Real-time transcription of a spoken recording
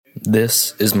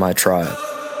This is my tribe.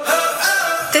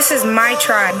 This is my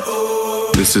tribe.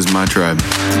 This is my tribe.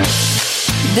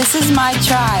 This is my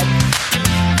tribe.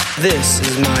 This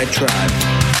is my tribe.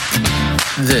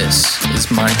 This is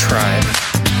my tribe.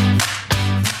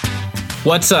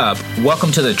 What's up?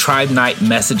 Welcome to the Tribe Night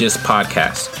Messages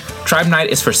podcast. Tribe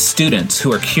Night is for students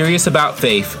who are curious about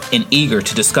faith and eager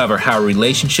to discover how a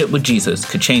relationship with Jesus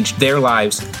could change their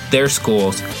lives, their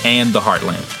schools, and the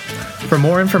Heartland. For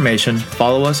more information,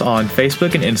 follow us on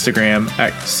Facebook and Instagram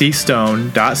at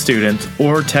cstone.students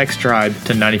or text tribe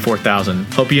to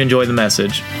 94,000. Hope you enjoy the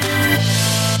message.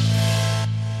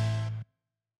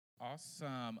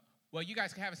 Awesome. Well, you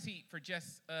guys can have a seat for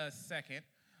just a second.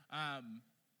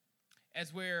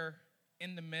 As we're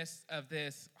in the midst of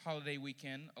this holiday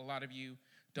weekend, a lot of you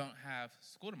don't have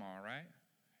school tomorrow, right?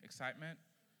 Excitement?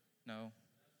 No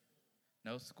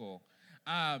school.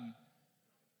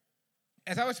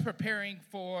 As I was preparing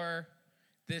for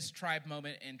this tribe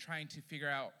moment and trying to figure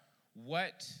out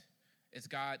what is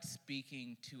God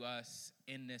speaking to us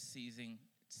in this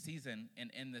season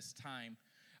and in this time,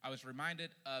 I was reminded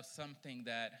of something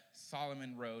that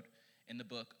Solomon wrote in the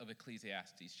book of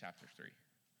Ecclesiastes, chapter 3.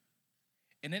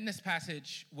 And in this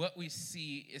passage, what we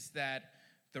see is that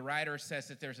the writer says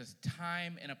that there's a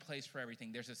time and a place for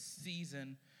everything. There's a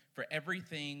season for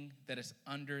everything that is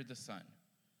under the sun.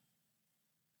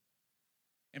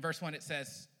 In verse 1, it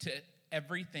says, to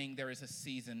everything there is a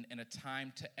season and a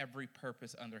time to every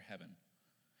purpose under heaven.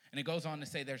 And it goes on to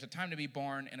say there's a time to be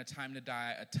born and a time to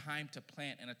die, a time to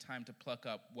plant and a time to pluck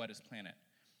up what is planted,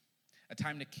 a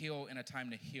time to kill and a time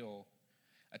to heal,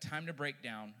 a time to break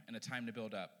down and a time to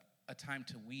build up, a time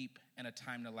to weep and a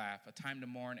time to laugh, a time to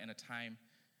mourn and a time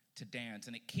to dance.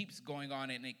 And it keeps going on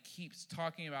and it keeps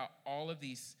talking about all of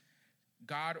these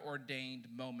God-ordained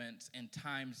moments and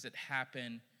times that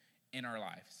happen in our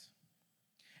lives.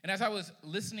 And as I was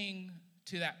listening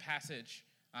to that passage,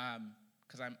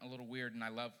 because I'm a little weird and I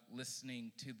love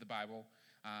listening to the Bible,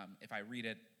 if I read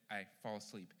it, I fall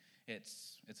asleep.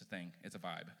 It's a thing. It's a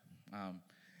vibe.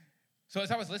 So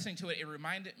as I was listening to it, it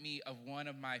reminded me of one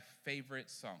of my favorite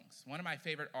songs. One of my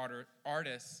favorite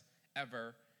artists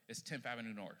ever is 10th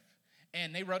Avenue North.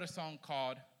 And they wrote a song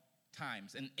called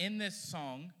Times. And in this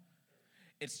song,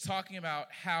 it's talking about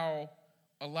how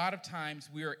a lot of times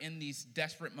we are in these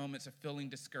desperate moments of feeling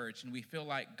discouraged, and we feel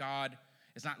like God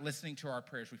is not listening to our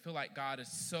prayers. We feel like God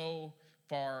is so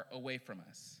far away from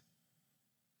us.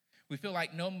 We feel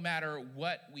like no matter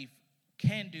what we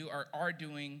can do or are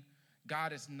doing,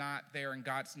 God is not there and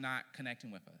God's not connecting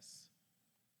with us.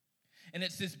 And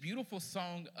it's this beautiful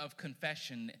song of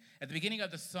confession. At the beginning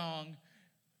of the song,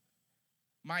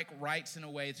 Mike writes in a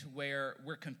way to where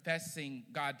we're confessing,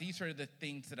 God, these are the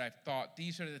things that I've thought.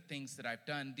 These are the things that I've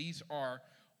done. These are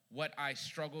what I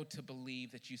struggle to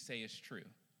believe that you say is true.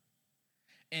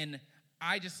 And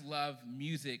I just love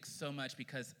music so much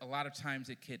because a lot of times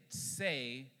it could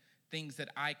say things that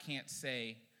I can't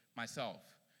say myself.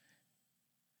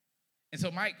 And so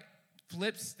Mike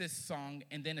flips this song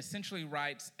and then essentially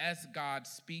writes, as God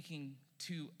speaking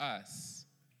to us.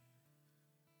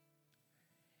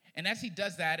 And as he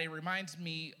does that, it reminds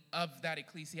me of that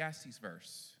Ecclesiastes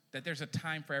verse, that there's a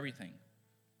time for everything.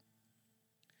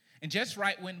 And just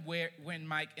right when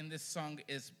Mike in this song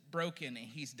is broken and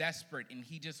he's desperate and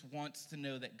he just wants to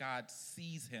know that God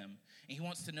sees him, and he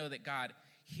wants to know that God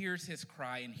hears his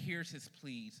cry and hears his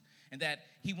pleas, and that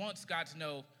he wants God to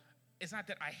know, it's not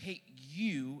that I hate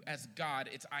you as God,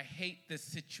 it's I hate this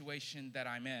situation that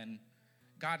I'm in.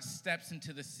 God steps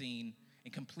into the scene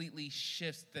and completely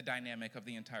shifts the dynamic of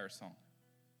the entire song.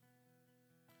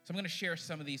 So I'm going to share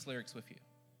some of these lyrics with you.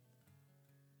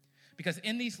 Because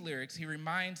in these lyrics, he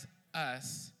reminds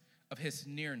us of his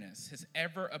nearness, his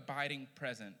ever-abiding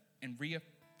presence, and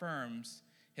reaffirms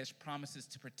his promises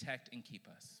to protect and keep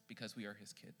us because we are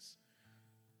his kids.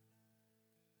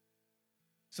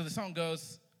 So the song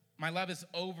goes, my love is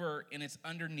over and it's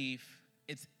underneath,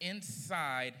 it's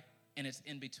inside and it's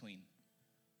in between.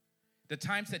 The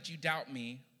times that you doubt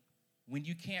me, when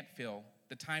you can't feel,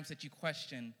 the times that you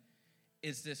question,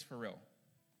 is this for real?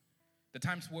 The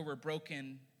times where we're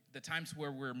broken, the times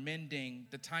where we're mending,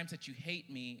 the times that you hate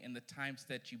me, and the times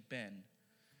that you bend.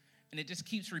 And it just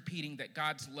keeps repeating that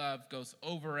God's love goes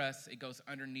over us, it goes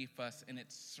underneath us, and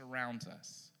it surrounds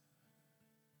us.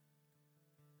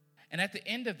 And at the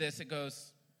end of this, it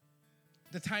goes,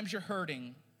 the times you're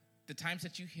hurting, the times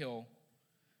that you heal,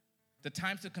 the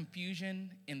times of confusion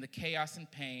and the chaos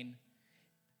and pain,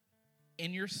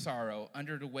 in your sorrow,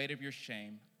 under the weight of your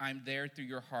shame, I'm there through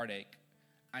your heartache.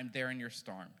 I'm there in your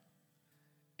storm.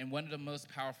 And one of the most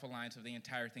powerful lines of the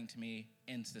entire thing to me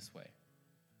ends this way.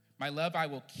 My love, I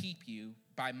will keep you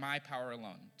by my power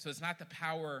alone. So it's not the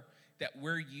power that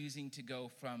we're using to go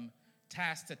from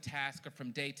task to task or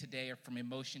from day to day or from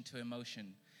emotion to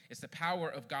emotion. It's the power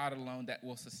of God alone that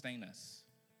will sustain us.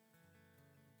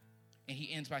 And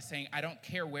he ends by saying, I don't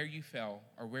care where you fell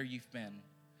or where you've been.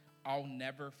 I'll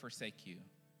never forsake you.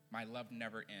 My love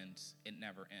never ends. It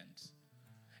never ends.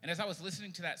 And as I was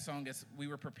listening to that song as we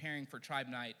were preparing for Tribe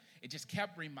Night, it just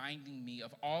kept reminding me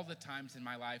of all the times in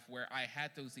my life where I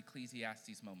had those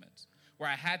Ecclesiastes moments, where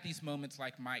I had these moments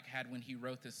like Mike had when he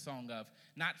wrote this song of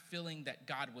not feeling that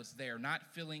God was there, not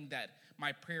feeling that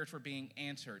my prayers were being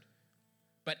answered.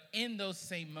 But in those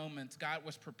same moments, God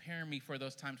was preparing me for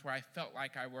those times where I felt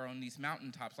like I were on these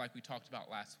mountaintops like we talked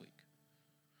about last week,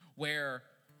 where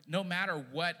no matter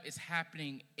what is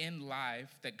happening in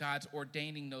life, that God's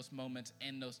ordaining those moments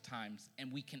and those times,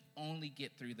 and we can only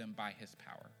get through them by his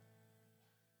power.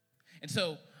 And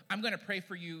so I'm going to pray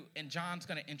for you, and John's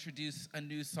going to introduce a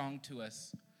new song to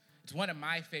us. It's one of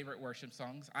my favorite worship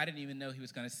songs. I didn't even know he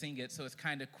was going to sing it, so it's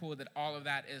kind of cool that all of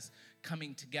that is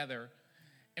coming together.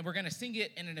 And we're going to sing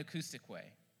it in an acoustic way.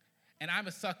 And I'm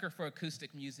a sucker for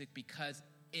acoustic music because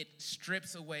it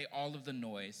strips away all of the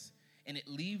noise and it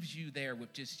leaves you there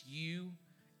with just you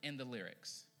and the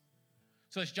lyrics.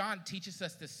 So as John teaches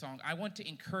us this song, I want to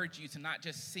encourage you to not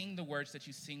just sing the words that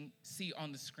you see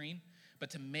on the screen, but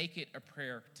to make it a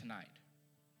prayer tonight.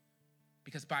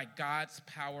 Because by God's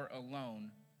power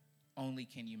alone, only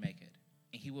can you make it.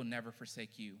 And he will never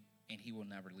forsake you, and he will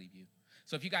never leave you.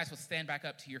 So if you guys will stand back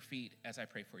up to your feet as I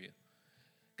pray for you.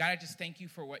 God, I just thank you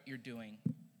for what you're doing.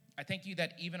 I thank you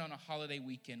that even on a holiday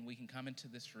weekend, we can come into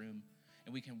this room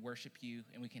and we can worship you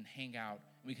and we can hang out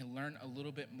and we can learn a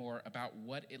little bit more about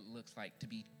what it looks like to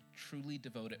be truly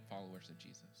devoted followers of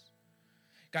Jesus.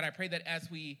 God, I pray that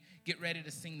as we get ready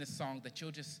to sing this song, that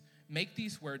you'll just make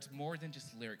these words more than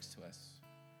just lyrics to us,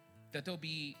 that there'll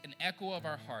be an echo of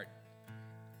our heart,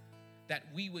 that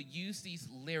we would use these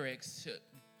lyrics to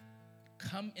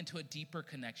come into a deeper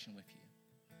connection with you.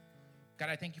 God,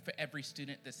 I thank you for every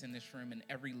student that's in this room and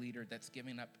every leader that's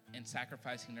giving up and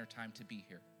sacrificing their time to be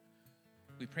here.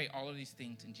 We pray all of these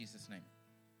things in Jesus' name.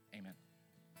 Amen.